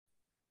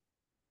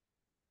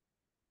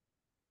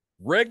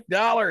Rick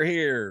Dollar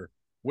here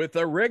with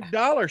the Rick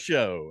Dollar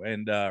Show.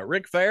 And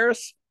Rick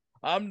Faris,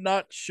 I'm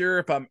not sure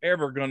if I'm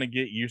ever going to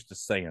get used to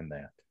saying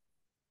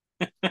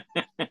that.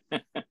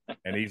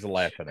 And he's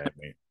laughing at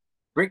me.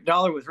 Rick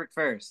Dollar with Rick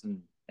Faris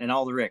and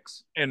all the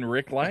Ricks. And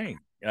Rick Lang.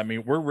 I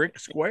mean, we're Rick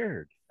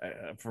squared.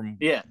 From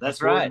Yeah,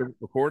 that's right.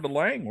 record to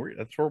Lang,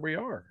 that's where we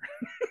are.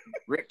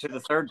 Rick to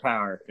the third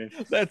power.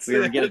 If That's we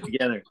ever it. get it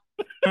together.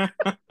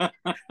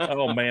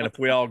 Oh man, if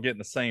we all get in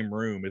the same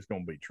room, it's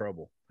going to be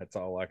trouble. That's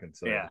all I can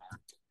say. Yeah.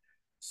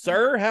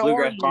 Sir, how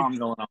are Bluegrass you? bomb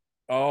going on.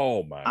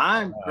 Oh my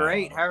I'm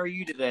great. God. How are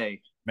you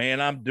today? Man,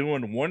 I'm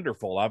doing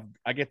wonderful.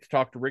 I get to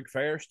talk to Rick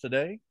Ferris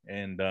today,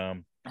 and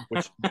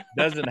which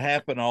doesn't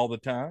happen all the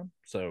time,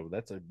 so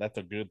that's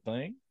a good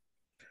thing.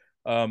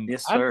 Um,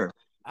 Yes, I'm sir.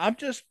 I'm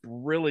just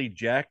really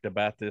jacked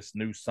about this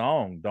new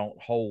song,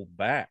 "Don't Hold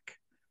Back."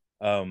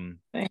 Um,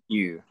 Thank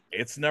you.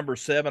 it's number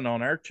 7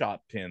 on our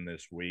top 10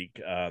 this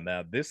week.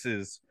 Now this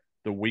is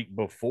the week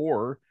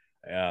before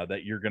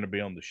that you're going to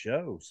be on the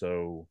show,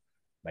 so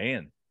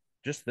man,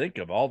 just think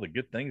of all the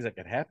good things that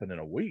could happen in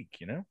a week,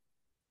 you know?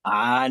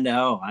 I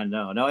know. I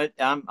know. No,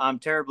 I'm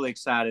terribly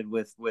excited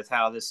with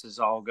how this is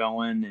all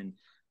going,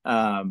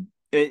 and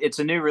it's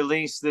a new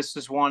release. This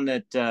is one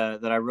that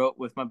I wrote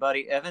with my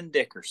buddy Evan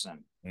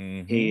Dickerson.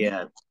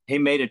 Mm-hmm. He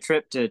made a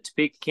trip to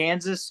Topeka,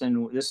 Kansas,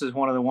 and this is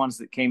one of the ones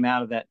that came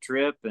out of that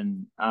trip.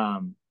 And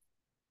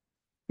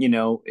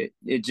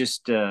it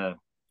just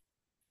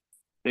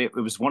it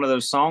was one of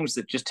those songs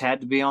that just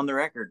had to be on the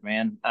record,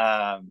 man.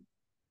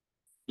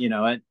 You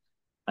know,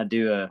 I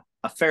do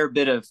a fair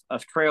bit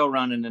of trail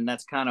running, and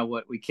that's kind of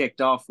what we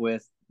kicked off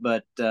with.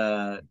 But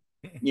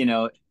you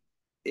know,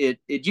 it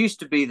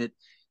used to be that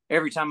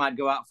every time I'd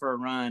go out for a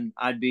run,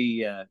 I'd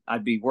be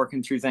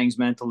working through things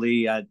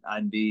mentally.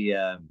 I'd be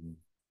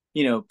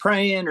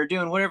praying or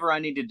doing whatever I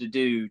needed to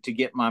do to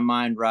get my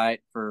mind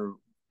right for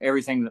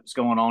everything that's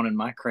going on in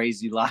my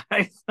crazy life.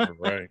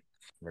 Right.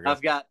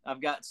 I've got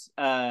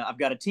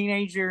a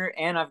teenager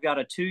and I've got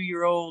a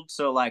 2-year-old.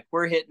 So like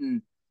we're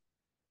hitting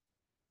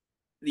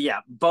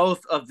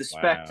both of the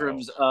Wow.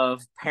 spectrums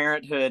of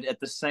parenthood at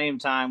the same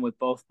time with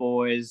both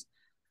boys.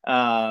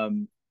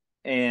 And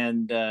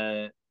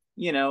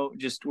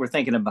just we're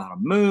thinking about a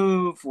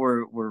move.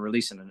 We're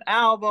releasing an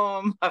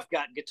album. I've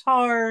got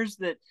guitars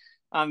that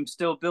I'm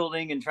still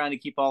building and trying to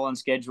keep all on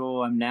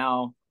schedule. I'm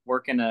now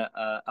working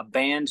a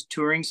band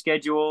touring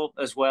schedule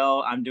as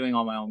well. I'm doing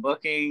all my own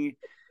booking.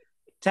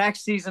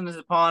 Tax season is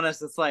upon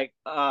us. It's like,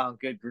 oh,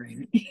 good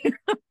grief.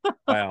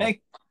 Wow.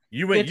 Like,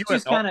 You went it's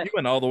just kind of, you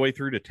went all the way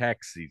through to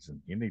tax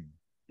season. dude,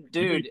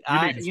 You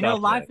need to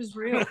stop life is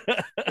real.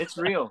 that. It's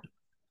real.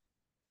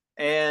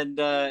 And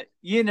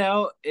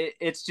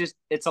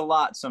it's a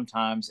lot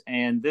sometimes.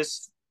 And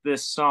this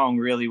song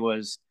really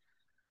was,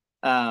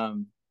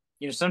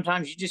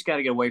 sometimes you just got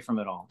to get away from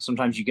it all.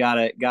 Sometimes you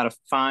gotta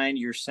find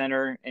your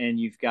center, and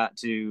you've got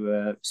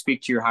to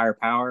speak to your higher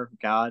power,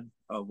 God,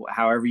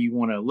 however you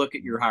want to look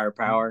at your higher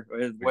power,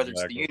 whether it's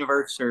the Exactly.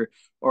 universe or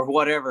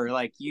whatever.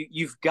 Like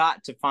you've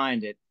got to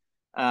find it,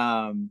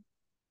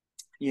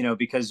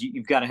 because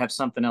you've got to have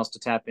something else to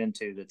tap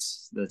into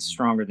that's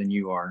stronger than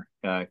you are.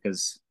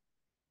 Because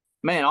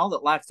man, all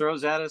that life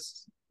throws at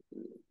us,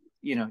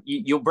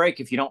 you'll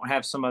break if you don't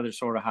have some other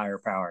sort of higher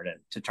power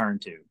to turn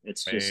to.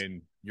 It's just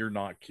Man, you're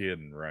not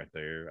kidding right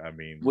there. I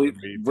mean, we let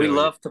me we tell you,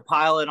 love to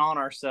pile it on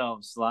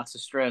ourselves. Lots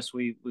of stress.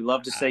 We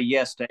love to I, say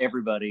yes to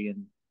everybody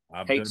and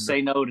I've hate to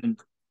say no to.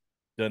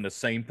 done the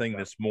same thing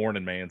this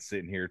morning, man,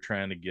 sitting here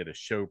trying to get a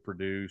show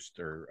produced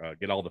or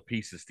get all the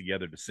pieces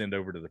together to send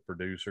over to the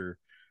producer.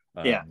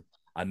 Yeah.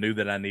 I knew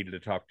that I needed to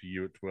talk to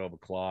you at 12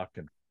 o'clock,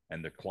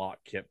 and the clock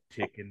kept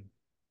ticking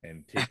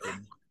and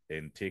ticking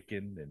and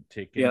ticking and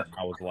ticking. Yeah.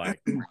 I was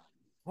like,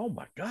 oh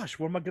my gosh,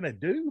 what am I going to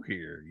do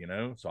here?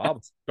 So I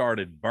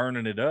started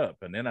burning it up,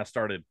 and then I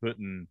started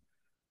putting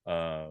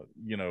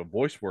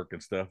voice work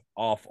and stuff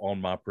off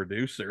on my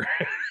producer.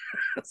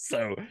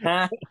 So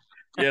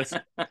yes,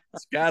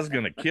 this guy's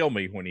gonna kill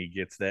me when he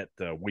gets that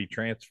we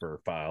transfer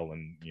file,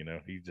 and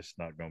he's just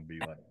not gonna be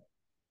like,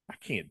 I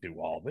can't do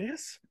all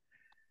this.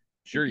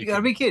 Sure You you gotta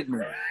can. be kidding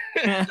me.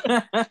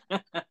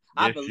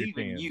 I Yes, you believe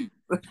in can. you.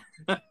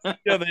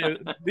 Yeah,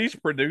 these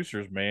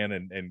producers, man,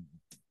 and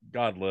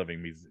God love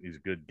him, he's a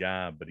good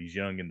guy, but he's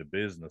young in the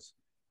business.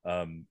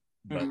 But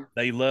Mhm.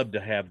 they love to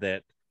have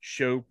that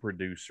show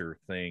producer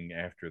thing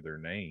after their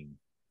name.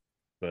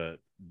 But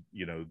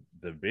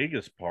the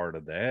biggest part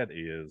of that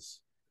is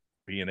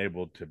being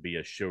able to be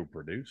a show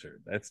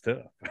producer. That's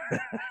tough.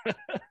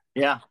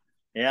 Yeah.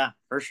 Yeah,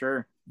 for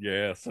sure.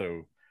 Yeah,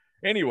 so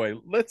anyway,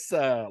 let's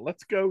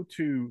go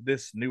to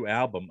this new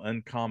album,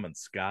 Uncommon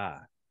Sky.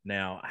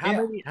 Now,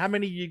 Yeah. how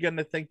many you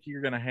gonna think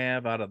you're gonna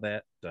have out of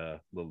that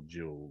little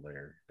jewel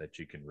there that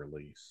you can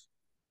release?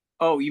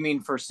 Oh, you mean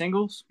for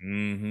singles?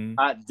 Mm-hmm.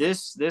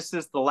 This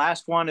is the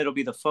last one. It'll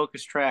be the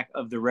focus track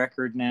of the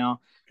record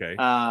now. Okay.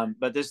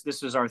 But this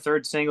is our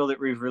third single that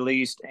we've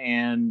released,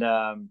 and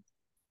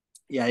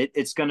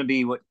it's going to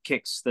be what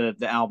kicks the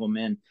album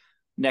in.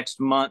 next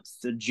month,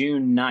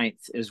 June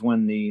 9th is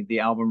when the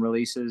album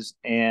releases,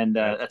 and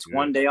That's that's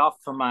one good. day off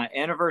from my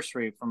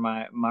anniversary for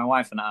my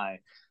wife and I.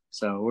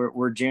 So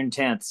we're June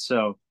 10th.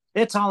 So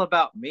it's all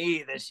about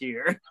me this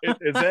year.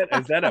 Is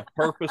that a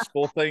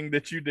purposeful thing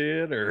that you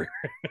did, or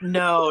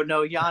No,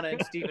 no, Yana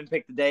and Steven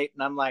picked the date,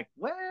 and I'm like,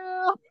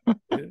 well,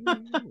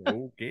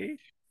 okay?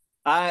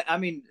 I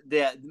mean,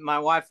 my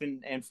wife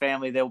and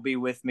family, they'll be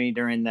with me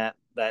during that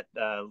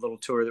little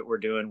tour that we're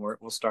doing.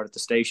 We'll start at the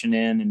Station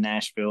Inn in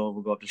Nashville.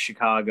 We'll go up to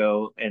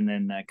Chicago, and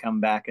then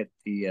come back at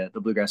the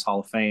Bluegrass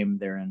Hall of Fame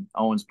there in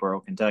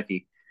Owensboro,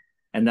 Kentucky,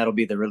 and that'll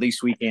be the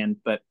release weekend.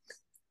 But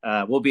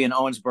we'll be in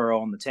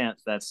Owensboro on the 10th.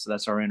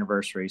 That's our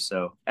anniversary.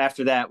 So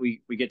after that,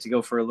 we get to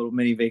go for a little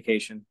mini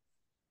vacation.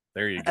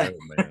 There you go,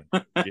 man.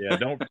 Yeah,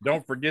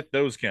 don't forget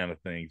those kind of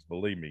things.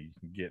 Believe me, you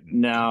can get in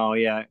No,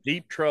 yeah,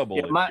 deep yeah. trouble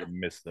if you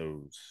miss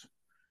those.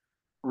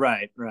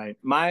 Right.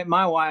 My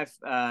wife,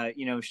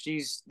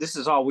 this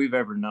is all we've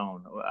ever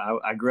known.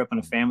 I grew up in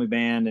a family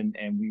band,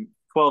 and we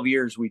 12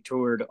 years we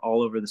toured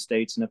all over the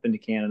states and up into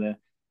Canada.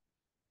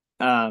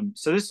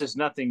 So this is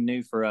nothing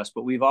new for us,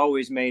 but we've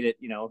always made it,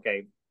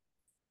 okay,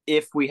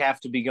 if we have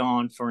to be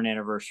gone for an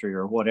anniversary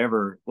or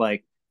whatever,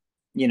 like,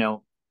 you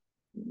know,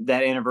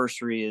 that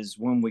anniversary is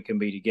when we can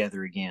be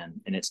together again,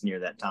 and it's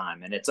near that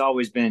time. And it's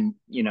always been,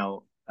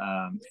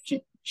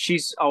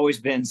 she's always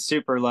been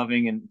super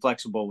loving and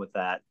flexible with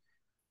that.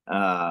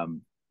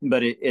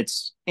 But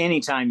it's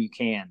anytime you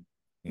can,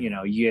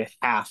 Mhm. you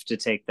have to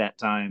take that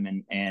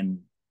time, and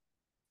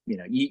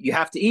you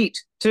have to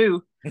eat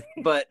too,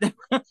 but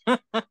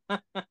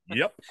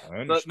Yep, I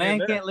but understand man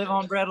that. can't live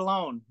on bread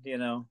alone,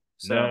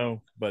 so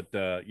No, but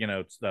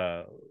it's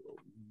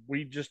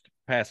we just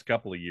past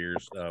couple of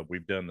years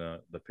we've done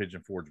the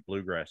Pigeon Forge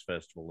Bluegrass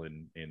Festival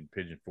in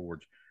Pigeon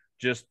Forge.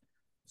 Just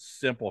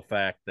simple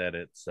fact that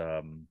it's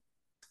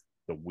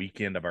the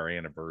weekend of our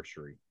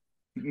anniversary,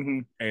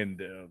 mhm.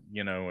 and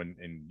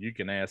and you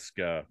can ask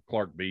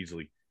Clark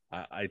Beasley.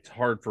 It's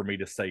hard for me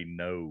to say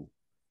no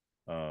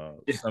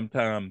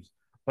sometimes,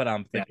 but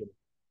I'm Yeah, thinking,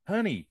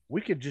 honey,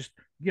 we could just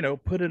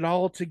put it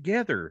all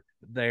together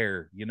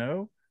there,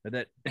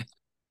 that,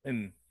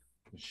 and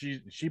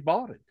she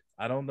bought it.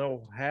 I don't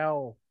know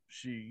how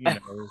she,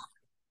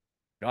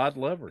 God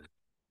love her,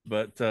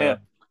 but yeah,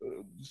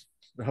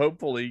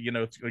 hopefully,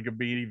 it's going to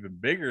be even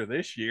bigger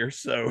this year.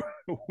 So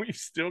we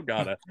still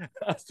gotta,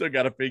 I still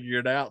gotta figure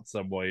it out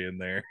some way in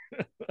there.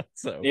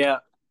 So, yeah.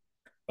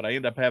 but I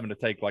end up having to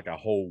take like a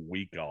whole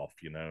week off,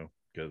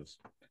 because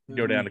you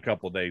go Mhm. down a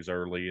couple of days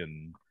early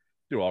and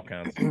do all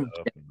kinds of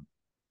stuff.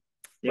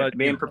 Yeah, But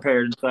being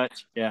prepared and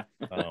such. Yeah.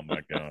 oh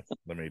my gosh,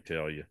 let me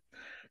tell you.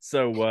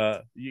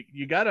 So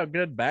you got a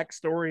good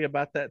backstory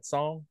about that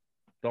song,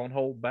 "Don't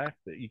Hold Back,"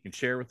 that you can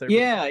share with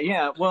everybody?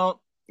 Yeah.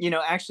 Well,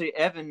 actually,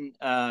 Evan,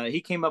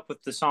 he came up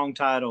with the song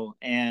title,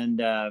 and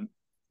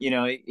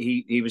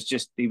he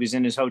was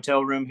in his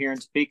hotel room here in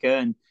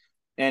Topeka,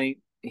 and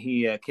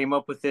he came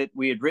up with it.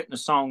 We had written a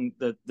song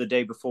the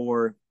day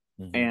before,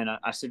 Mm-hmm. and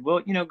I said,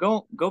 well,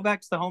 go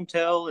back to the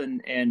hotel,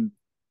 and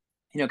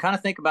kind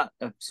of think about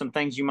some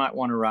things you might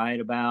want to write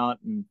about,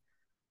 and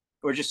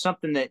or just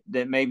something that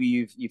maybe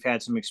you've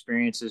had some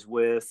experiences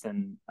with,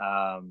 and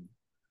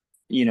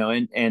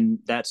and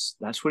that's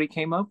what he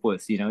came up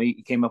with.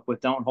 He came up with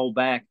 "Don't Hold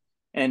Back,"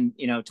 and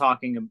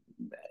talking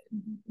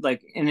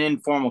like an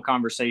informal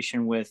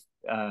conversation with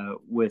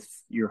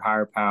your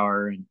higher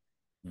power, and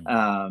Mm-hmm.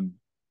 um,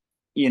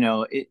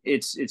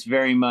 it's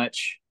very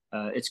much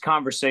it's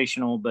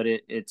conversational, but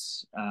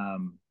it's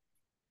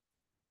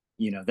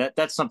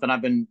that's something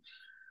I've been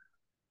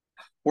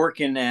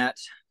working at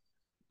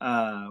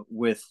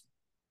with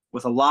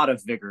a lot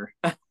of vigor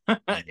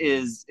Mm-hmm.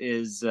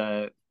 is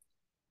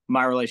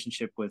my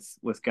relationship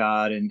with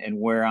God, and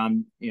where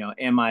I'm,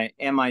 am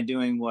I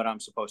doing what I'm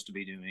supposed to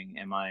be doing?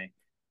 Am I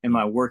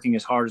working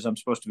as hard as I'm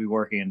supposed to be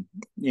working?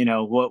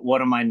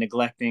 What am I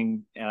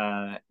neglecting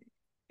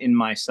in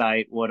my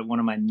sight? What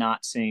am I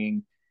not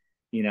seeing?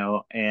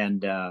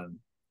 And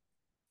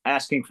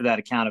asking for that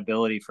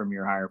accountability from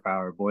your higher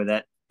power, boy,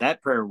 that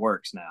prayer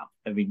works now.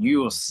 I mean, you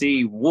will Mm-hmm.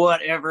 see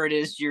whatever it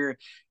is you're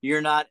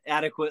not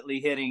adequately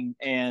hitting,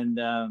 and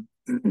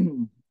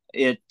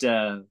it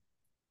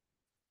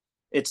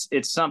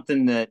it's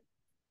something that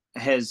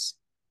has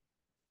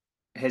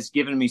has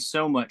given me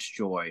so much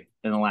joy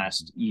in the Mm-hmm.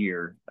 last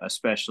year,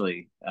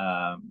 especially.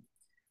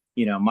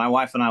 My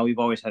wife and I, we've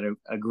always had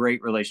a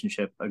great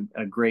relationship,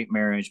 a great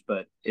marriage,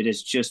 but it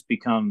has just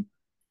become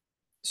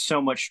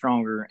so much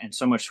stronger and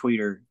so much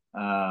sweeter.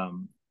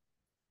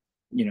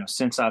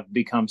 Since I've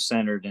become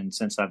centered, and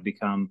since I've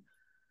become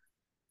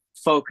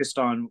focused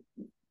on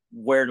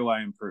where do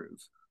I improve,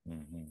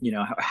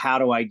 Mm-hmm. how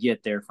do I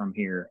get there from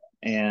here,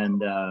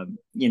 and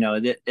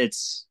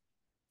it's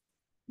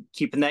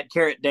keeping that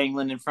carrot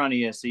dangling in front of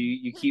you, so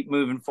you keep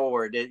moving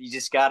forward. You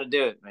just got to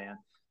do it, man.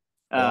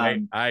 Well, I,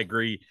 um I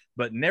agree,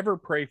 but never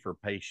pray for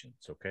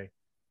patience, okay?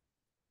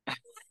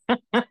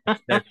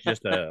 That's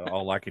just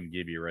all I can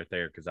give you right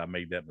there, because I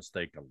made that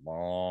mistake a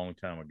long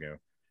time ago.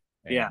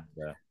 yeah.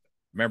 And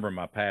remember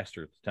my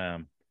pastor at the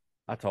time,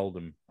 I told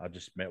him, I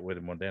just met with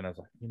him one day and I was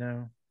like,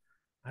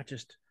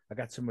 I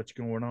got so much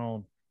going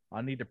on.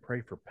 I need to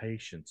pray for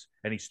patience.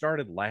 And he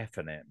started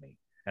laughing at me.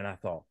 And I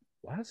thought,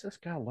 why is this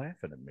guy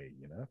laughing at me?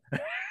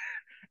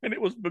 And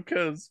it was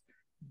because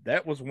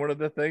that was one of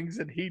the things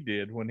that he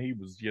did when he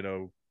was,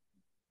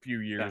 few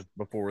Yeah. years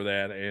before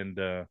that.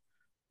 And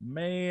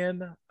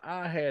man,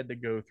 I had to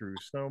go through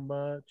so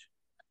much,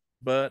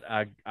 but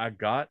I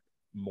got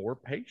more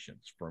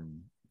patience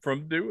from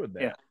doing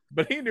Yeah. that.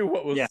 But he knew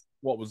what Yeah.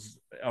 was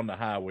on the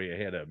highway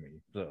ahead of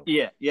me. So,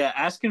 Yeah. Yeah.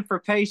 Asking for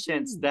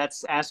patience, ooh,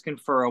 that's asking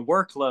for a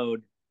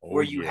workload oh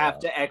where you have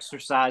yeah, to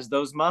exercise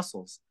those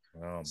muscles. oh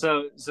my,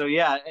 So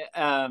yeah,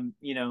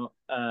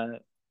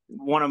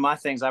 one of my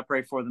things I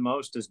pray for the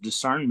most is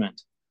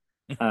discernment.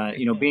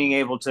 Being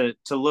able to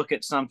look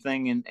at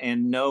something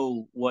and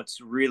know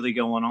what's really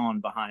going on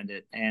behind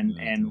it, and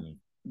mm-hmm.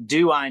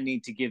 do I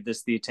need to give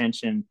this the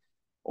attention,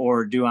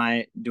 or do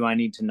I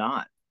need to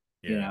not?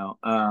 You Yeah.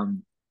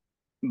 know,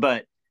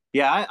 but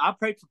yeah, I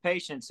prayed for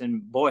patience,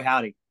 and boy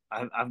howdy,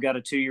 I've got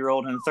a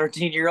 2-year-old and a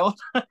 13-year-old.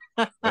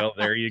 Well,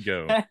 there you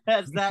go.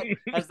 As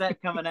that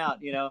coming out,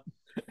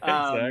 um,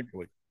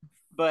 Exactly.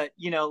 but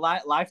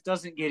life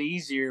doesn't get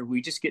easier,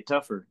 we just get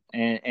tougher,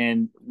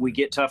 and we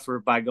get Mhm. tougher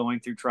by going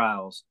through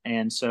trials.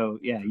 And so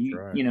yeah, That's you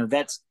right. you know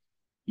that's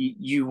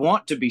you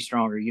want to be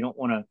stronger. You don't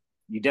want to,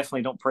 you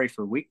definitely don't pray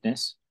for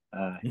weakness.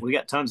 We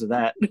got tons of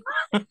that.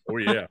 Oh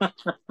yeah,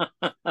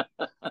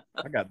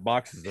 I got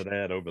boxes of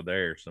that over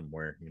there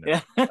somewhere.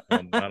 Yeah.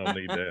 I don't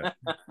need that.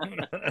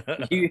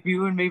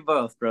 you and me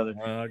both, brother.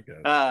 I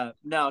got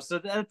No, so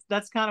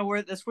that's kind of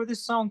where this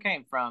song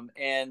came from.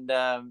 And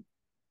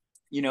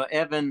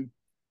Evan,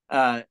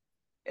 uh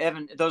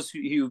those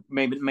who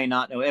may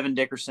not know, Evan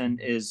Dickerson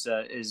is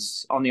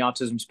on the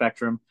autism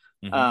spectrum.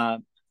 hmm Uh,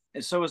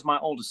 and so is my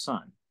oldest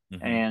son.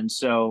 hmm And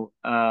so,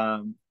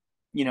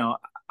 you know,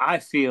 I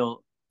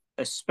feel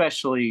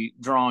especially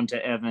drawn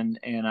to Evan,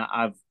 and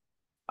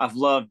I've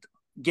loved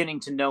getting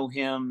to know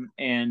him.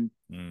 And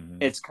hmm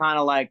it's kind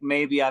of like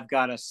maybe I've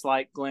got a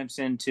slight glimpse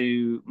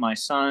into my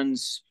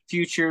son's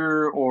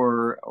future,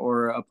 or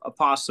a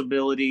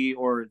possibility,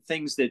 or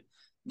things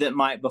that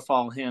might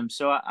befall him.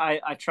 So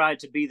I tried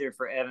to be there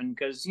for Evan,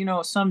 because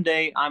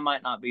someday I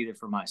might not be there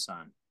for my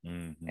son,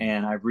 hmm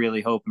and I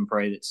really hope and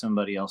pray that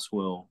somebody else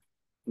will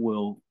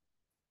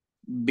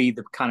be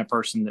the kind of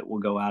person that will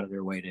go out of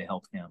their way to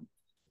help him.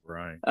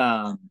 Right.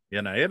 Um,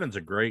 Yeah. Now Evan's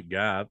a great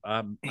guy.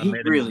 I he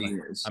met him. really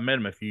I is. met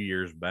him a few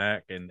years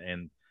back,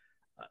 and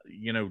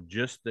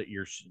just that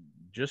you're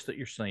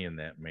saying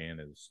that, man,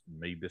 has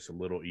made this a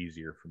little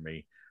easier for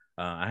me.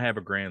 I have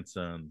a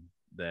grandson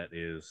that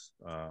is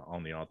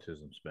on the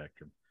autism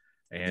spectrum,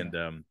 Yeah.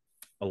 and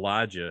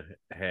Elijah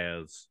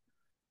has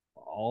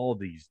all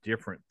these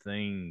different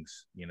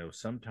things.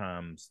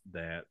 Sometimes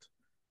that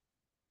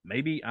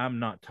maybe I'm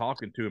not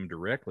talking to him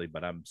directly,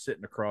 but I'm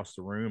sitting across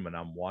the room and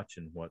I'm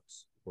watching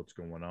what's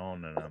going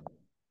on,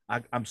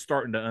 and I'm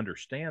starting to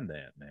understand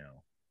that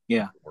now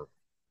Yeah. more.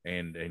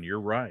 And you're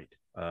right.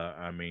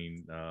 I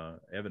mean,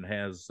 Evan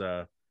has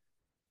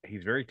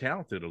he's very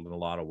talented in a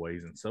lot of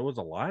ways, and so is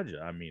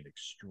Elijah. I mean,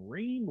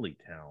 extremely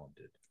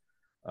talented.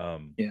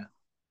 Um, Yeah.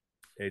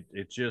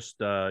 it just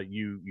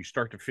you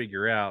start to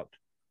figure out,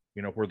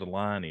 where the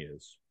line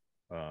is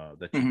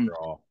that you Hmm.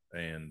 draw,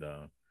 and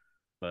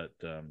but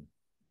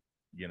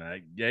yeah,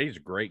 he's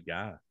a great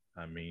guy.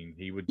 I mean,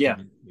 he would Yeah.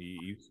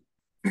 he's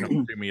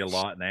come to me a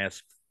lot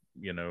and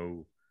you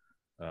know,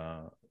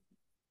 uh,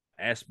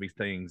 ask me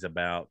things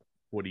about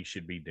what he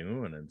should be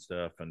doing and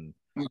stuff, Hmm.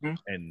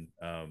 and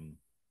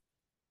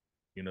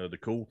the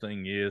cool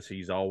thing is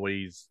he's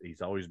always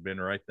been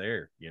right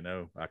there.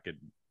 I could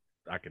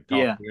talk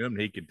Yeah. to him,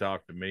 he could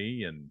talk to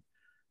me, and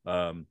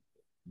um,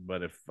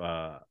 but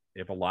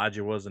if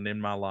Elijah wasn't in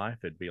my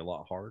life, it'd be a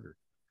lot harder.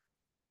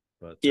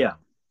 But Yeah.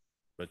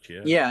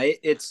 yeah. Yeah.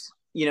 It's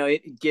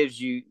it gives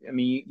you, I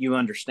mean, you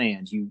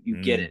understand, you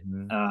get it.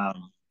 Hmm.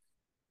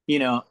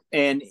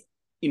 And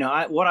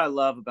what I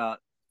love about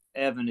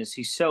Evan is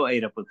he's so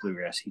ate up with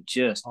bluegrass. He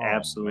just Oh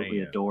absolutely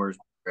man. adores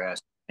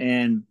bluegrass.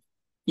 And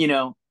you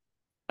know,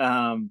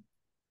 um,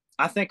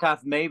 I think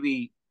I've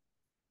maybe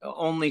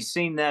only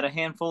seen that a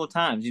handful of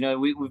times.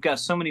 We've got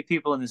so many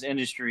people in this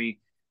industry,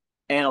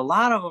 and a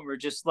lot of them are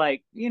just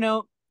like,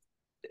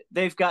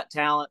 they've got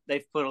talent,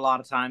 they've put a lot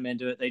of time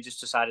into it, they just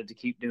decided to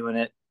keep doing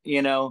it.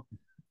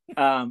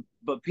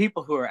 But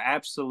people who are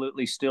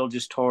absolutely still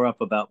just tore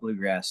up about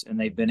bluegrass, and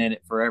they've been in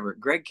it forever.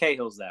 Greg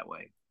Cahill's that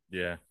way.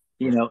 Yeah.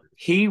 He'll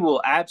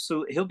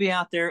be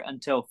out there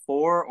until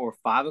 4 or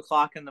 5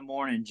 o'clock in the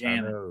morning I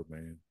jamming. know,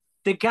 man.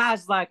 The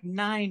guy's like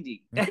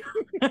 90.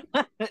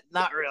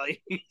 Not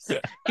really.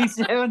 He's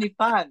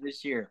 75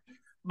 this year.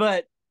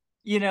 But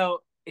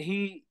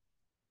he's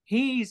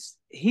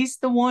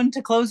the one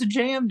to close a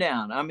jam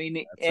down. I mean,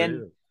 That's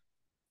and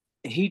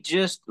it. he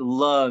just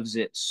loves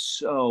it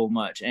so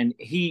much. And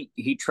he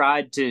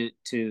tried to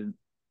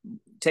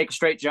take a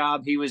straight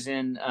job. He was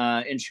in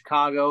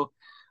Chicago,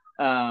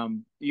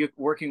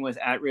 working with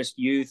at-risk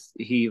youth.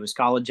 He was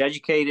college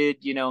educated.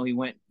 He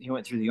went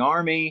through the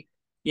army.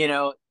 you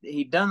know,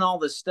 he'd done all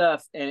this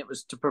stuff and it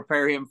was to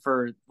prepare him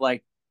for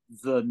like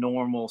the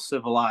normal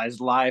civilized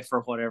life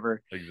or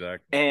whatever.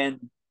 Exactly.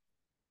 And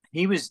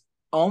he was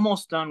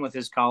almost done with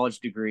his college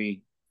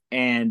degree,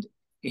 and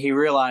he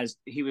realized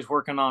he was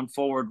working on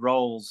forward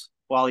rolls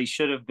while he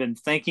should have been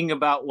thinking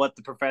about what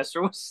the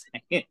professor was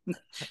saying.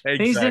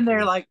 He's in there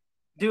Exactly. like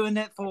doing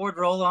that forward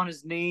roll on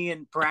his knee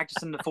and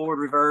practicing the forward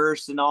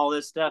reverse and all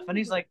this stuff. And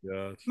he's like,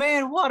 Gosh,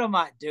 "Man, what am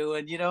I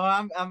doing? You know,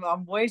 I'm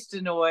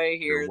wasting away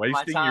you're here my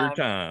wasting your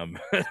time."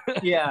 time.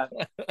 Yeah.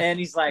 And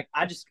he's like,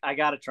 I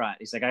gotta try it.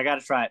 He's like, I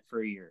gotta try it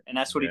for a year. And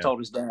that's what he Yeah, told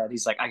his dad.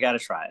 He's like, I gotta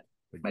try it.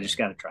 I just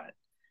gotta exactly. try it.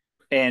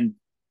 And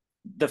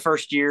the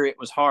first year it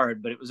was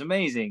hard, but it was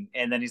amazing.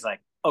 And then he's like,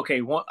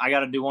 okay, I got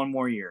to do one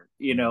more year,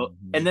 you know?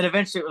 And Hmm. then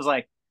eventually it was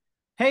like,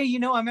 hey, you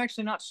know, I'm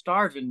actually not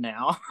starving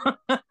now,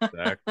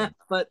 Exactly.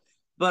 but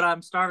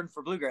I'm starving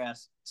for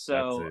bluegrass. That's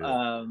So,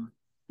 it.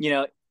 you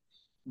know,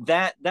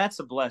 that's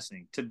a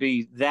blessing to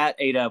be that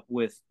ate up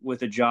with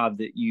a job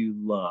that you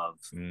love.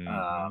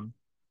 Hmm.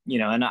 You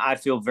know, and I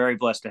feel very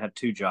blessed to have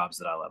two jobs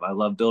that I love. I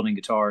love building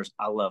guitars.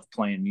 I love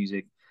playing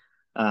music.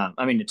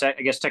 I mean, I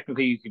guess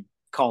technically you could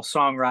call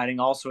songwriting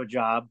also a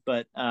job,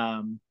 but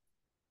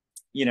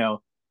you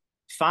know,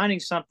 finding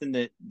something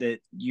that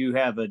you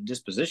have a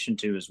disposition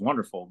to is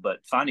wonderful. But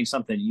finding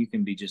something you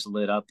can be just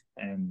lit up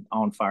and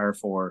on fire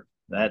for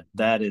Hmm.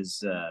 that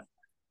is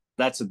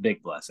that's a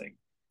big blessing.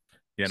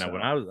 When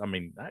So I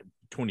mean,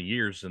 20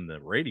 years in the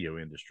radio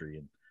industry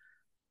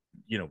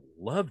and,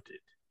 loved it,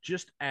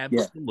 just yeah,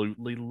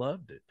 absolutely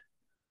loved it.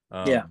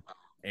 yeah, Um,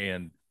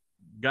 and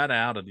got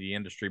out of the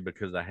industry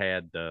because I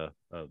had a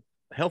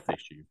health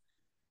issue.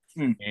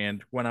 mm,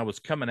 And when I was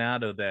coming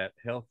out of that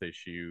health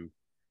issue,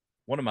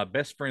 one of my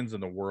best friends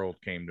in the world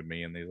came to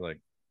me and he's like,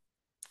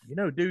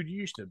 dude,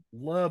 you used to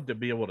love to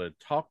be able to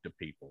talk to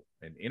people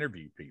and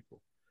interview people.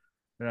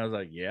 And I was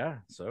like, yeah.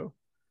 So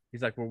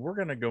he's like, well, we're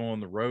going to go on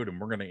the road and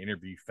we're going to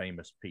interview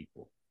famous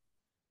people.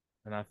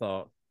 And I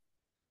thought,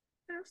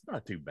 yeah, it's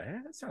not too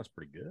bad. That sounds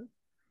pretty good.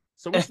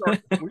 So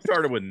we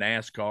started with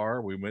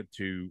NASCAR. We went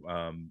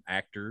to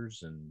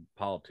actors and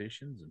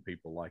politicians and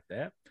people like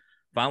that.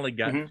 Finally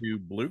got mm-hmm. to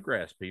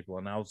bluegrass people,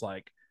 and I was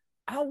like,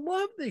 I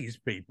love these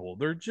people.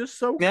 They're just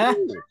so Yeah.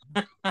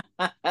 cool,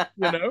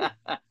 you know.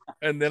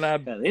 And then I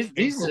Yeah,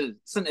 these are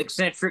some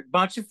eccentric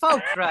bunch of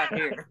folks right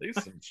here.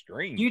 these some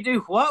strange. You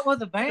do what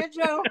with a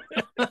banjo?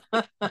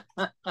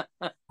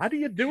 How do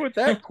you do it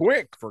that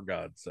quick? For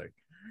God's sake.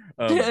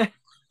 Um,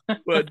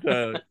 but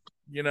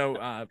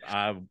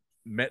I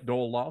met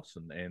Doyle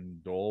Lawson,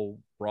 and Doyle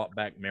brought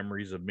back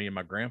memories of me and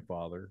my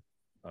grandfather,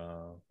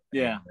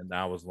 Yeah. and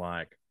I was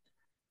like,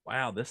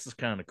 wow, this is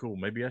kind of cool.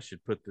 Maybe I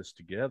should put this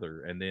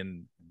together. And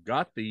then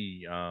got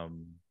the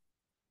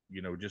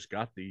just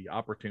got the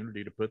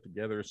opportunity to put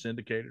together a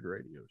syndicated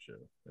radio show.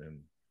 And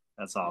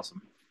That's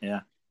awesome. Yeah.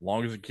 as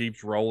long as it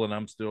keeps rolling,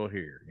 I'm still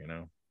here.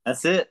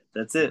 That's it.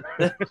 That's it.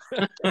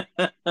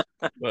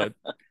 But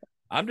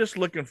I'm just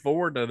looking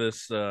forward to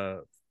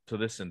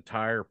this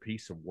entire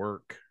piece of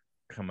work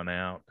coming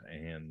out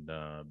and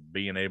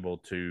being able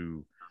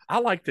to. I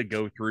like to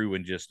go through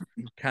and just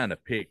kind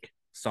of pick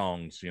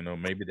songs,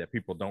 maybe that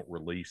people don't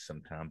release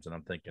sometimes, and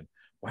I'm thinking,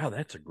 wow,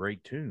 that's a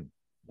great tune.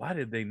 Why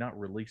did they not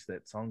release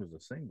that song as a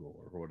single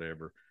or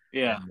whatever?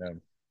 Yeah.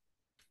 And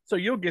so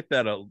you'll get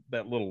that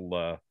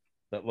little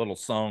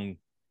song,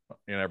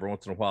 every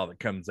once in a while that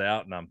comes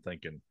out, and I'm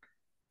thinking,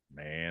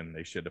 man,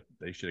 they should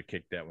have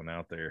kicked that one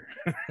out there.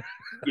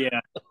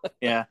 Yeah.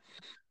 Yeah.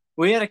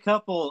 We had a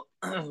couple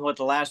with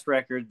the last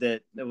record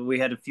that we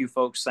had a few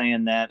folks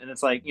saying that. And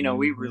it's like, you know,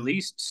 we Mm-hmm.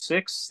 released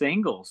 6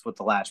 singles with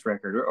the last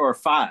record or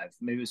five,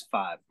 maybe it was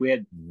five.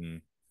 Mm-hmm.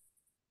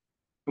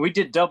 We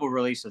did double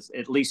releases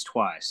at least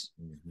twice.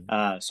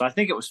 Mm-hmm. So I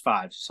think it was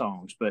 5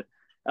 songs, but,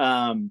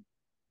 um,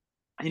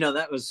 you know,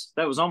 that was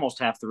almost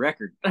half the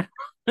record,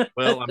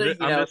 Well, I'm just,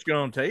 you I'm know? just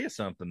going to tell you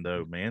something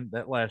though, man.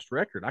 That last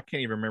record, I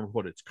can't even remember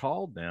what it's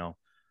called now,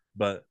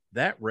 but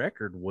that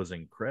record was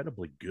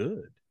incredibly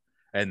good,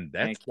 and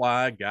that's Thank you.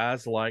 why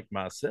guys like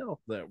myself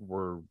that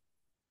were,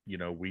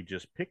 we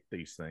just picked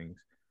these things.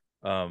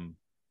 Um,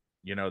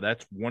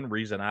 that's one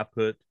reason I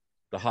put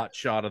the hot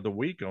shot of the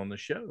week on the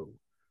show,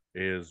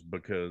 is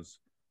because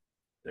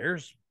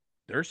there's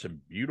there's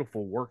some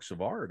beautiful works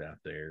of art out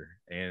there,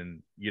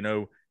 and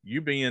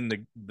you being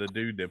the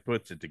dude that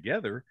puts it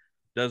together,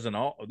 doesn't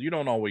all you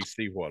don't always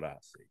see what I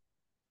see,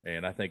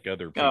 and I think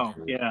other Oh,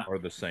 people yeah. are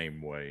the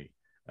same way.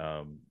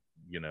 um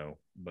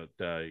but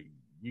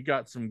you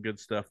got some good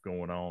stuff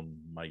going on,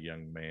 my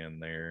young man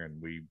there,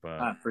 and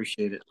I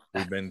appreciate it.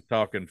 we've been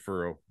talking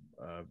for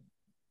a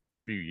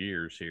few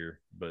years here,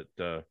 but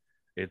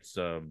it's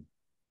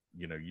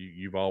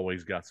you've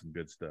always got some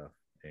good stuff,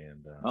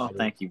 and Oh, so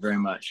thank you very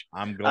much.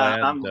 I'm glad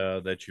I'm,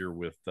 that you're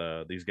with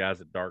these guys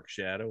at Dark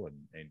Shadow,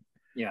 and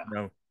yeah, you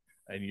know,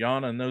 and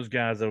Yana and those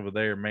guys over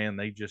there, man,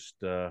 they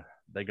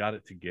got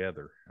it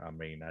together. I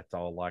mean, that's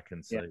all I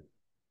can yeah. say.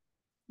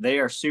 They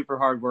are super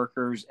hard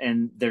workers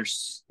and they're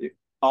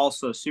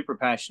also super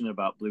passionate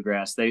about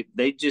bluegrass. They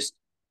just,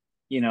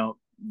 you know,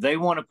 they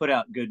want to put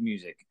out good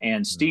music.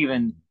 And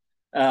Steven,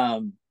 Mhm.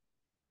 um,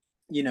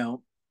 you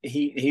know,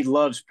 he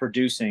loves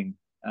producing.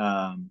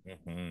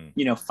 Mm-hmm.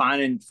 You know,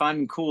 finding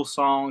cool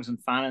songs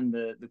and finding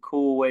the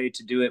cool way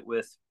to do it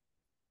with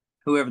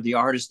whoever the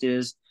artist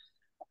is.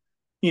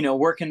 You know,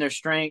 working their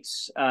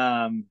strengths.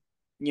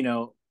 You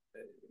know,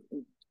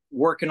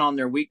 working on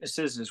their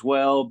weaknesses as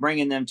well,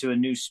 bringing them to a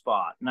new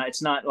spot. Now,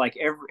 it's not like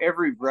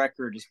every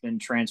record has been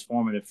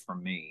transformative for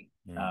me.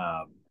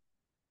 Mm-hmm.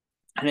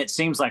 And it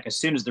seems like as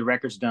soon as the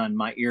record's done,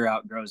 my ear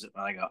outgrows it.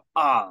 And I go,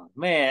 oh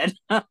man,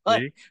 See?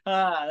 like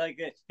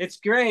it's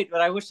great, but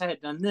I wish I had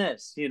done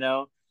this, you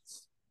know.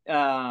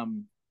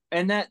 Um,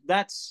 and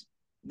that's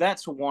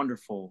a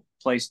wonderful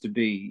place to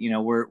be, you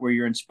know, where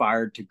you're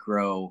inspired to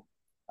grow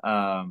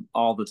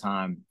all the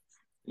time,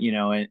 you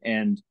know,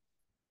 and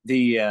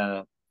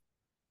the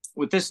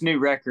with this new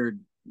record,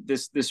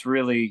 this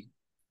really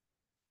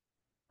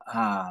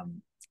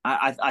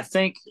I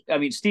think, I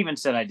mean, Steven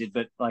said I did,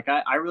 but like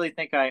I really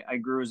think I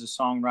grew as a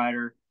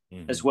songwriter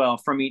Mm-hmm. as well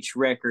from each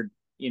record,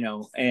 you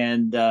know.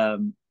 And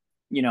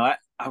you know,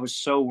 I was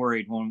so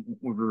worried when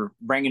we were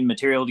bringing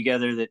material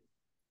together that,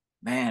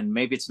 man,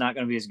 maybe it's not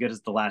going to be as good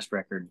as the last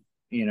record,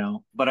 you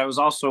know. But I was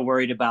also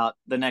worried about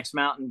the next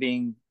mountain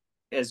being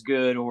as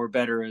good or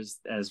better as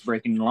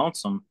Breaking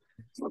Lonesome.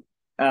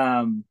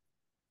 Um,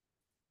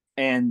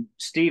 and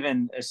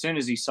Steven, as soon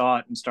as he saw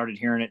it and started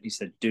hearing it, he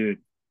said, "Dude,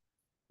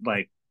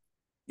 like,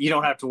 you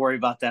don't have to worry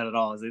about that at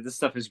all. This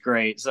stuff is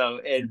great." So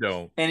You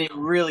don't. and it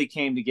really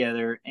came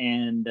together,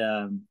 and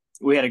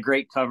we had a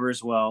great cover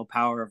as well,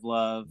 "Power of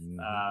Love."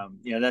 Mm-hmm.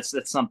 You know, that's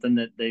something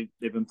that they've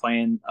been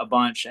playing a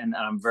bunch, and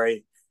I'm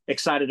very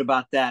excited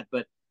about that.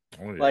 But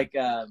Oh yeah. like,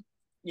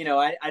 you know,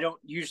 I don't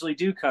usually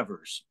do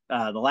covers.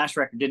 The last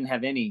record didn't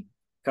have any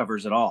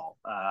covers at all.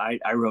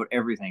 I wrote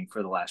everything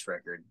for the last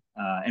record,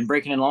 and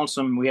Breaking and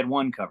Lonesome, we had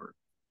one cover.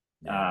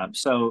 Yeah.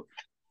 So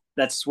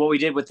that's what we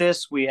did with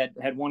this. We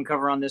had one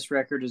cover on this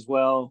record as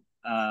well.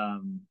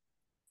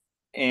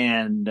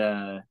 And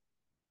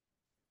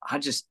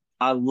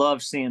I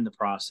love seeing the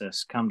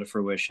process come to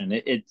fruition.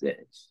 It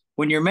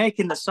when you're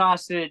making the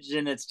sausage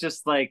and it's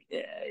just like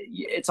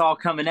it's all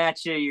coming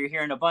at you. You're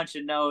hearing a bunch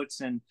of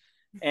notes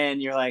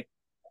and you're like,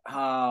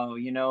 oh,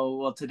 you know,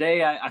 well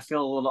today I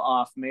feel a little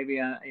off. Maybe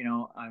you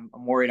know, I'm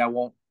worried I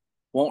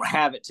won't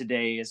have it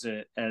today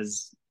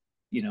as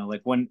you know,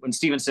 like when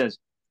Steven says,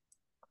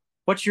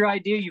 "What's your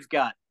idea you've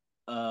got?"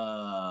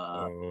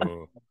 Uh,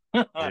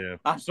 Oh yeah.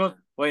 I'm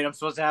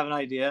supposed to have an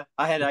idea.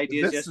 I had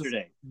ideas This is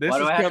yesterday. Why this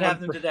do is I have to have coming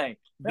them from today?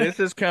 this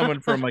is coming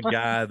from a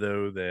guy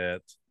though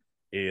that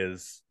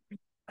is,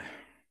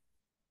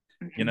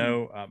 you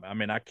know, I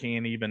mean, I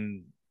can't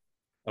even.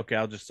 Okay,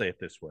 I'll just say it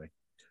this way: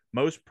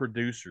 most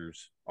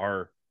producers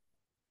are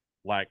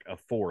like a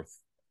fourth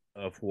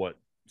of what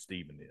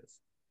Steven is.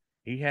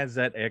 He has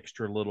that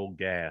extra little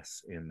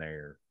gas in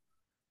there,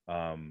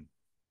 um,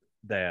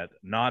 that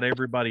not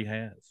everybody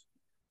has,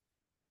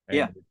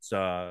 Yeah, and it's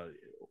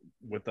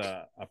with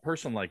a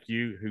person like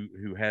you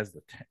who has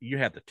you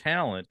have the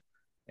talent,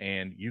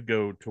 and you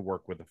go to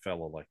work with a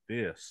fellow like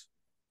this.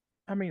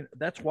 I mean,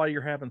 that's why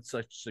you're having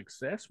such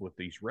success with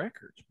these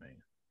records, man.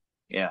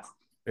 yeah,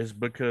 Is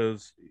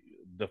because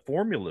the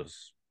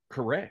formula's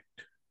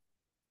correct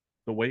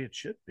the way it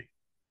should be.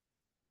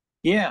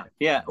 yeah,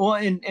 yeah. Well,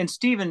 and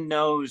Steven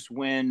knows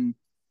when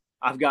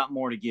I've got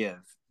more to give.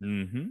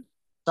 Mm-hmm.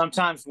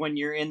 Sometimes when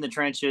you're in the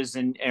trenches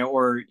and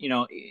or you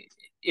know,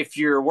 if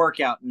you're a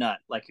workout nut,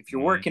 like if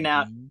you're working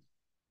out, Mm-hmm.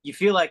 you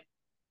feel like,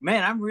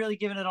 man, I'm really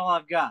giving it all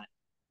I've got,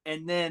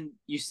 and then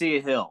you see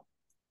a hill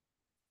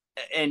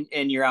and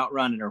you're out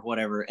running or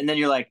whatever, and then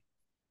you're like,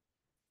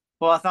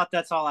 well, I thought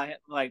that's all I had.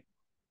 Like,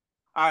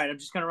 all right, I'm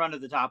just gonna run to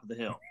the top of the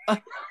hill.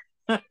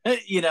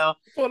 You know,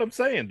 That's what I'm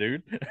saying,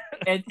 dude.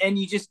 and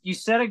you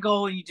set a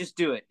goal and you just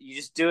do it. You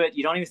just do it.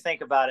 You don't even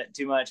think about it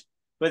too much.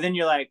 But then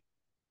you're like,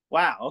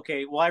 wow,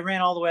 okay, well, I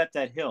ran all the way up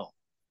that hill,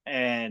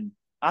 and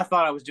I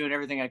thought I was doing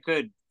everything I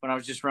could when I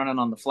was just running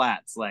on the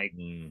flats. Like,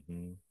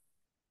 Mm-hmm.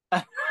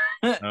 Oh,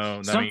 I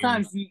mean,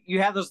 sometimes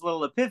you have those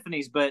little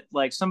epiphanies, but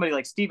like somebody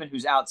like Steven,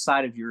 who's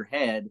outside of your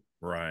head,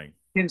 right.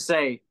 can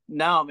say,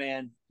 no,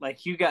 man,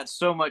 like you got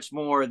so much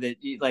more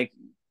that you like,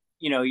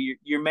 you know,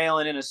 you're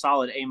mailing in a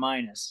solid A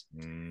minus,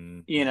 you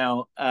Mm-hmm.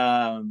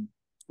 know,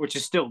 which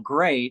is still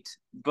great,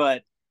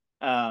 but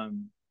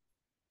um,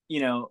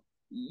 you know,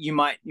 you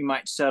might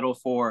settle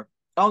for,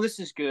 oh, this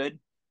is good,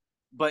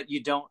 but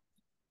you don't,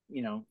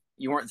 you know,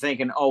 you weren't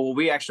thinking, oh, well,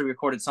 we actually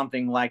recorded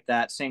something like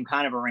that same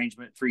kind of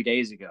arrangement 3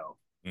 days ago,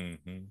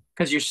 Mm-hmm.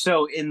 because you're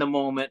so in the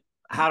moment.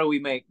 How do we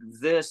make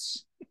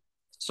this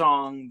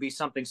song be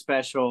something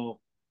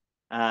special?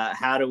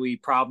 How do we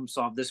problem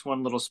solve this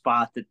one little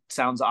spot that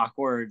sounds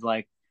awkward?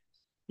 Like,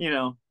 you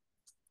know,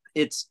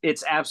 it's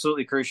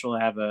absolutely crucial to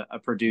have a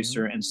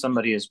producer, and Mm-hmm.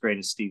 somebody as great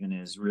as Steven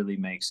is really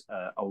makes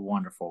a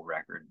wonderful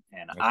record.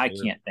 And That's I it.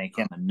 can't thank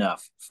him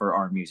enough for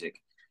our music,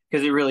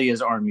 because it really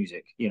is our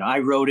music. You know, I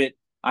wrote it,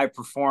 I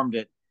performed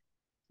it,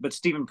 but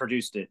Steven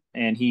produced it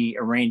and he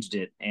arranged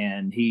it,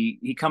 and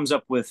he comes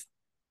up with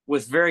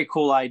very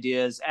cool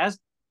ideas,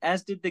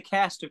 as did the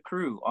cast of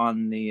crew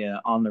on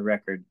the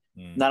record.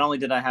 not Mm-hmm. only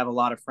did I have a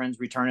lot of friends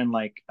returning,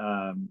 like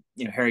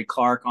Harry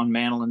Clark on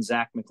mandolin,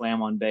 Zach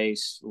McLam on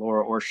bass,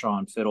 Laura Orshaw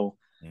on fiddle.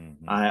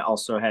 Mm-hmm. I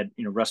also had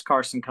Russ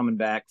Carson coming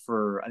back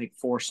for I think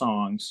 4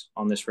 songs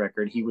on this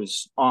record. He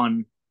was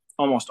on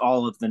almost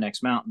all of the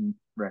Next Mountain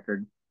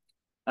record.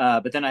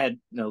 But then I had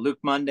Luke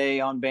Monday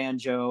on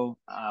banjo.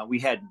 We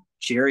had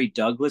Jerry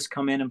Douglas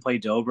come in and play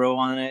dobro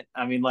on it.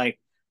 I mean, like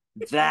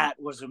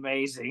that was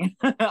amazing.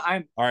 All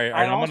I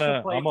right.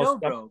 also played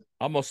dobro.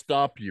 I'm gonna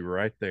stop you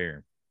right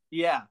there.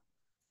 Yeah,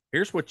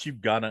 Here's what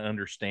you've got to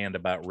understand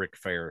about Rick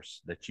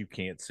Faris that you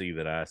can't see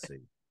that I see.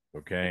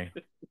 Okay,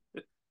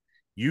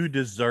 you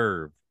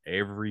deserve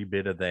every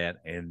bit of that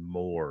and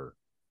more.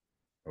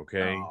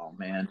 Okay, oh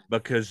man.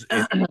 because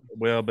it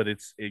well, but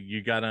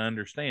you got to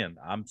understand.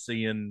 I'm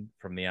seeing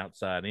from the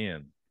outside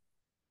in,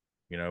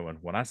 and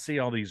when I see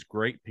all these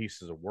great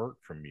pieces of work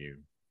from you,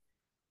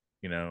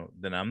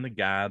 then I'm the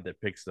guy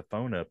that picks the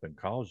phone up and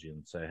calls you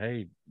and say,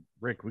 "Hey,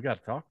 Rick, we got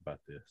to talk about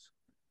this."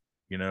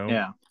 You know,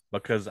 Yeah,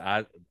 because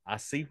I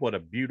see what a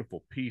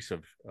beautiful piece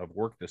of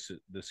work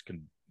this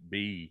can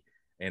be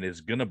and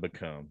is gonna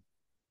become,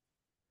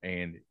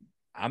 and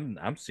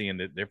I'm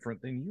seeing it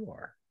different than you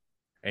are,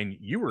 and yeah,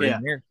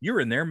 you were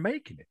in there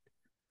making it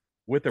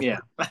with a yeah,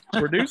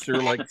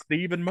 producer like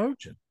Stephen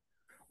Mochen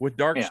with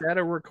Dark yeah,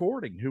 Shadow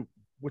Recording,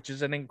 which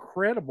is an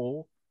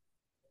incredible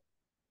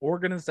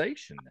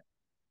organization,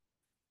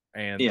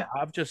 and yeah,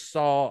 I've just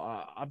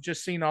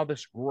seen all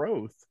this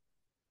growth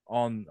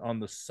on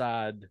the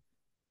side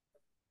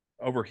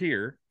over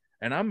here,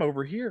 and I'm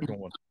over here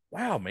going,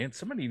 "Wow, man,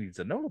 somebody needs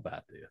to know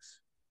about this,"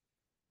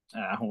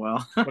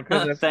 well,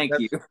 because thank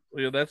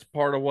you. that's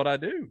part of what I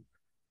do,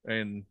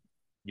 and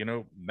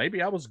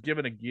maybe I was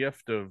given a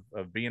gift of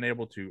being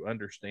able to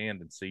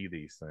understand and see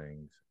these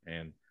things,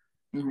 and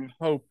Mhm.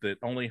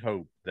 only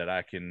hope that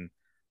I can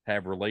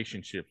have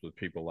relationships with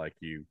people like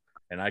you,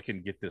 and I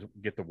can get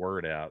the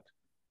word out,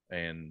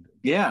 and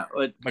Yeah,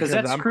 because because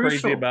that's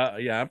crucial.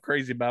 I'm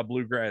crazy about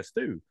bluegrass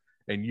too,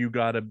 and you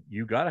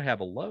gotta have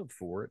a love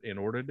for it in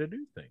order to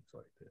do things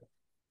like that.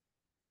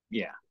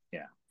 Yeah,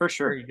 yeah, for There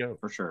sure, you go.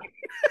 for sure.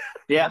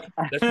 Yeah,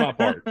 That's my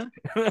part.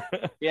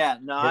 yeah.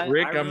 No, But I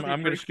Rick, really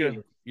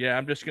appreciate it.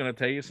 I'm just gonna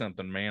tell you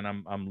something, man.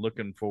 I'm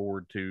looking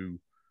forward to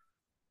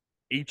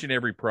each and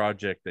every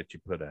project that you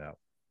put out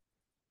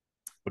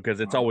because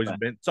Oh, it's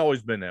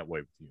always been that way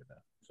with you now.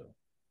 So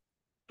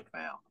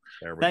wow.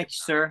 there we go. Thank you,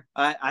 sir.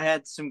 I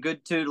had some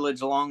good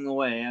tutelage along the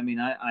way. I mean,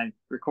 I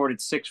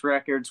recorded 6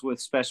 records with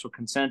Special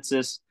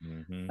Consensus.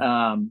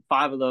 Mm-hmm.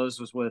 5 of those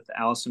was with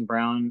Allison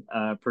Brown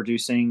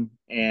producing,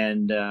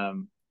 and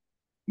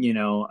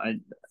I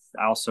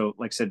also,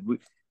 like I said, we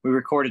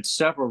recorded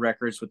several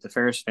records with the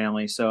Faris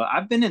family. So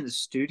I've been in the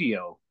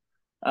studio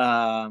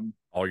um,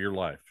 All your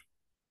life.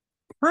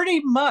 pretty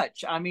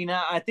much. I mean,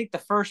 I think the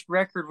first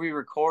record we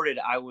recorded,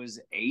 I was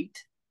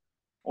 8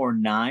 or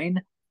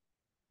 9.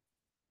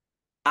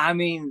 I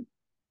mean,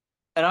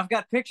 and I've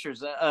got pictures.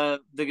 The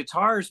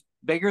guitar's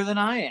bigger than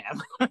I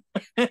am.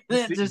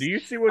 Do Just, you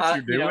see what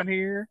you're you know, doing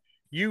here?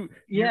 You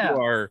yeah,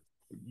 are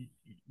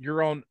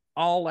you're on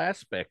all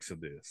aspects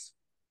of this,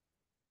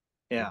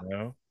 you yeah,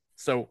 know.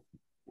 So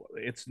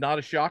it's not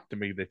a shock to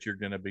me that you're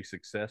going to be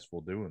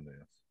successful doing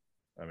this.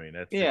 I mean,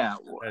 yeah.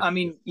 I that's just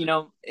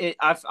mean,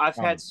 I've had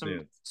common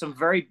some sense.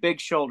 very big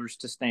shoulders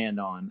to stand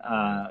on.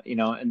 Right.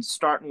 And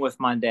starting with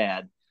my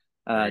dad.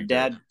 There you go.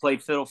 Dad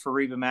played fiddle for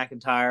Reba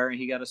McEntire, and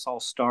he got us all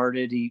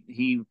started.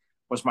 He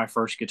was my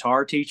first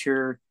guitar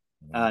teacher.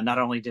 Not Mhm.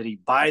 only did he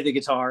buy the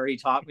guitar, he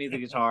taught me the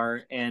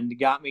guitar and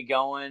got me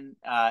going.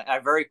 I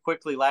very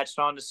quickly latched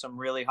on to some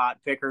really hot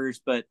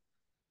pickers, but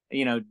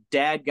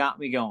Dad got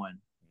me going.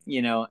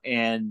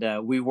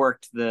 And we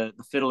worked the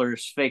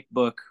Fiddler's Fake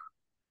Book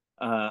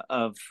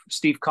of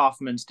Steve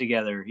Kaufman's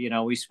together.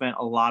 We spent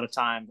a lot of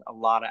time, a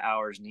lot of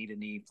hours knee to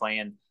knee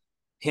playing,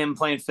 him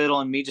playing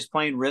fiddle and me just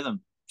playing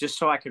rhythm, just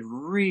so I could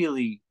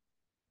really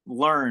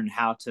learn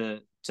how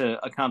to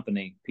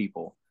accompany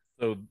people.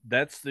 So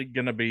that's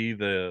going to be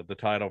the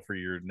title for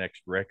your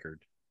next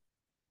record.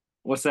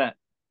 What's that?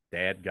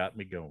 Dad got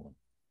me going,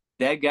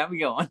 Dad got me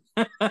going.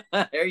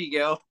 There you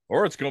go.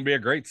 or it's going to be a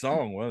great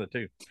song. One of the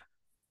two.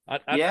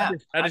 Yeah,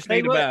 I I just tell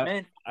need you what, about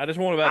man, I just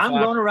want about I'm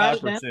going to write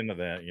five it down. percent of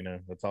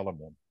that. That's all I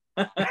want.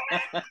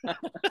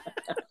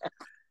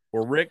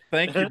 Well, Rick,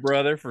 thank you,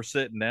 brother, for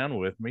sitting down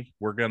with me.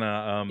 We're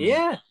gonna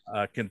Yeah,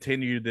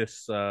 continue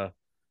this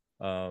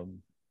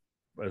um,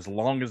 as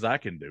long as I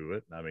can do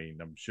it. I mean,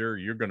 I'm sure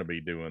you're going to be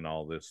doing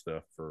all this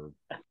stuff for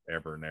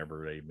ever and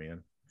ever.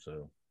 Amen.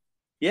 So,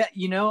 yeah,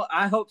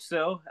 I hope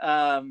so.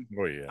 oh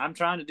yeah, I'm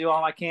trying to do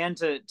all I can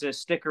to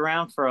stick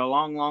around for a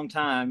long, long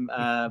time,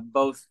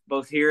 both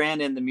here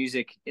and in the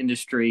music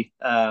industry.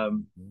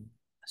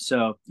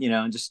 So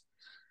just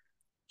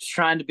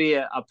trying to be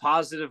a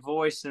positive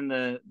voice in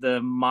the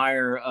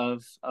mire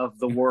of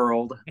the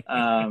world.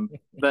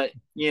 But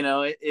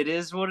it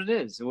is what it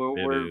is. We're,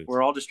 it we're is.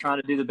 we're all just trying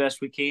to do the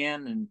best we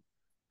can,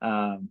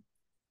 and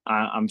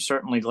I'm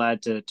certainly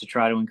glad to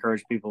try to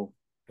encourage people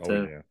Oh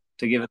to yeah.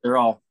 to give it their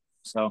all.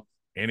 So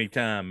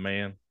Anytime,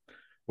 man.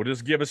 Well,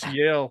 just give us a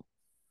yell.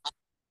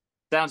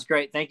 Sounds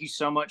great. Thank you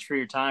so much for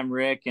your time,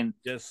 Rick. Yes,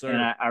 And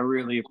sir. I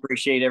really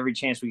appreciate every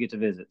chance we get to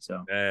visit.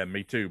 So, Yeah,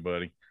 me too,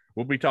 buddy.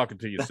 We'll be talking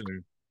to you soon.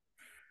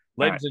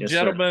 all right. Ladies and Yes, sir.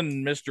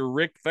 gentlemen, Mr.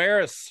 Rick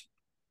Faris,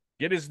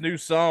 get his new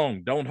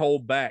song, Don't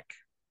Hold Back.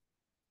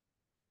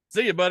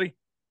 See you, buddy.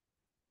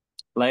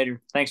 Later.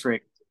 Thanks,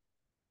 Rick.